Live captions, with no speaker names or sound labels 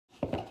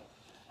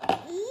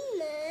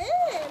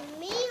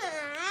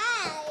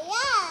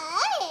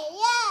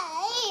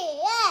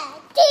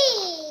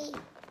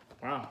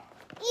Wow.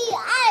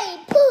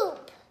 I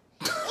poop.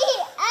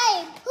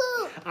 I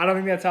poop. I don't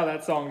think that's how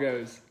that song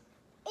goes.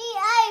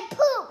 I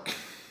poop.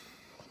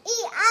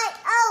 I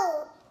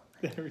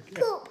There we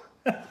go. poop.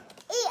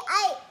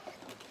 I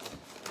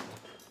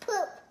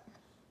poop.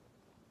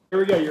 Here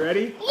we go. You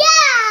ready?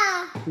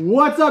 Yeah.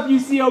 What's up,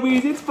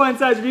 UCLBs? It's Fun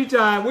Size Review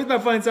time with my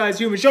fun size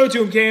human. Show it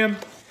to him, Cam.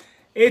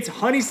 It's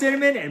Honey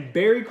Cinnamon and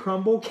Berry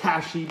Crumble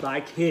Kashi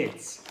by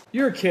kids.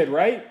 You're a kid,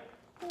 right?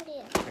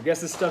 Yeah. I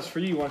guess this stuff's for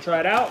you. You want to try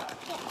it out?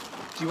 Yeah.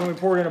 Do you want me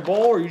to pour it in a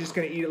bowl, or are you just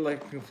going to eat it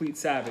like a complete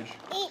savage?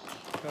 Eat.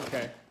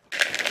 Okay.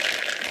 Look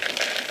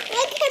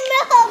at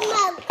milk.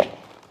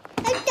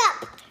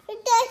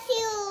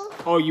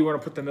 Oh, you want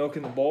to put the milk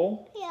in the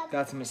bowl? Yeah.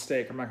 That's a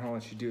mistake. I'm not going to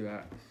let you do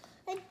that.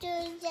 I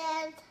do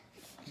that.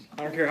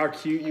 I don't care how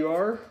cute you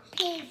are.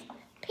 Please,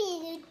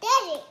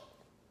 daddy.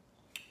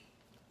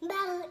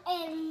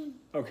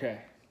 Okay.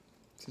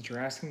 Since you're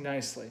asking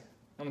nicely,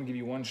 I'm going to give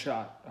you one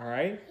shot, all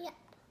right? Yeah.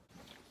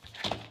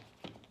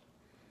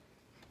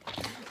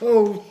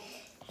 Oh.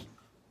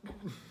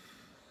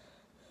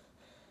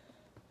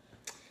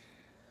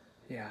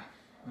 Yeah.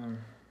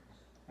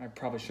 I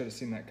probably should have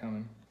seen that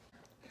coming.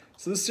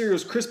 So this cereal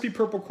is crispy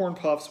purple corn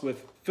puffs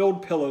with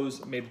filled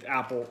pillows made with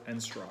apple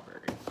and strawberry.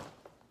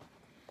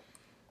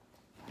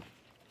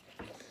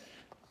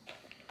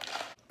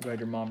 Glad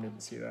your mom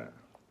didn't see that.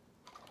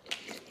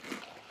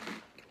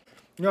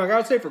 You know, I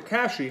gotta say for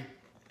Kashi,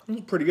 this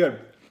is pretty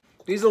good.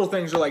 These little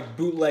things are like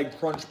bootleg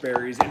crunch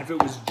berries, and if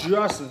it was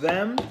just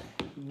them,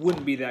 it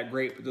wouldn't be that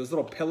great. But those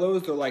little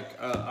pillows, they're like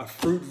a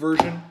fruit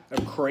version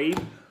of Crave.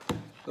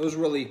 Those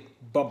really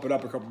bump it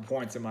up a couple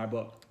points in my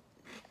book.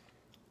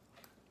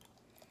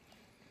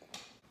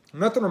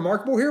 Nothing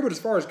remarkable here, but as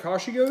far as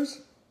Kashi goes,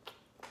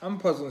 I'm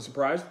pleasantly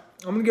surprised.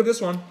 I'm gonna give this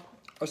one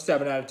a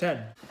 7 out of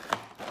 10.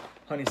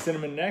 Honey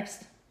Cinnamon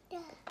next.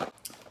 Yeah.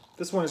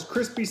 This one is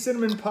crispy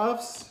cinnamon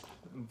puffs,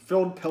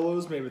 filled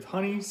pillows made with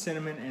honey,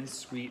 cinnamon, and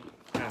sweet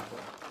apple.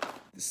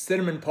 The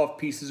cinnamon puff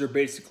pieces are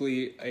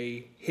basically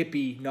a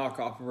hippie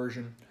knockoff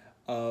version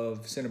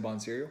of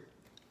Cinnabon cereal.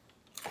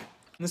 And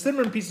the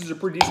cinnamon pieces are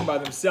pretty decent by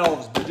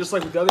themselves, but just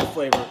like with the other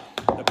flavor,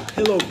 the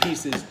pillow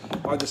pieces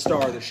are the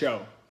star of the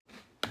show.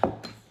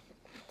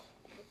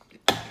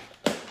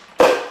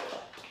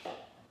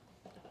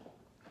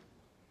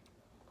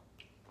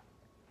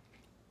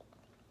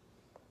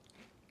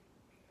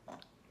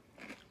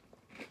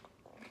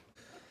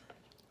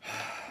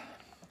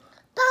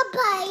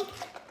 Bye-bye.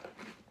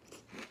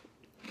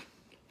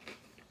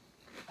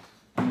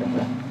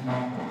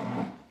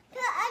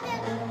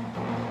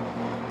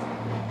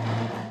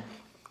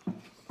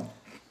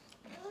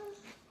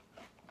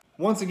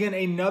 Once again,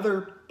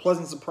 another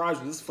pleasant surprise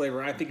with this flavor,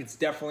 and I think it's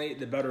definitely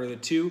the better of the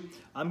two.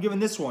 I'm giving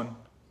this one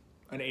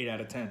an 8 out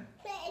of 10.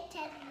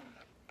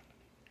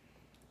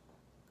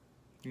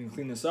 You can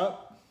clean this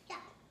up? Yeah.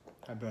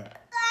 I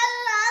bet.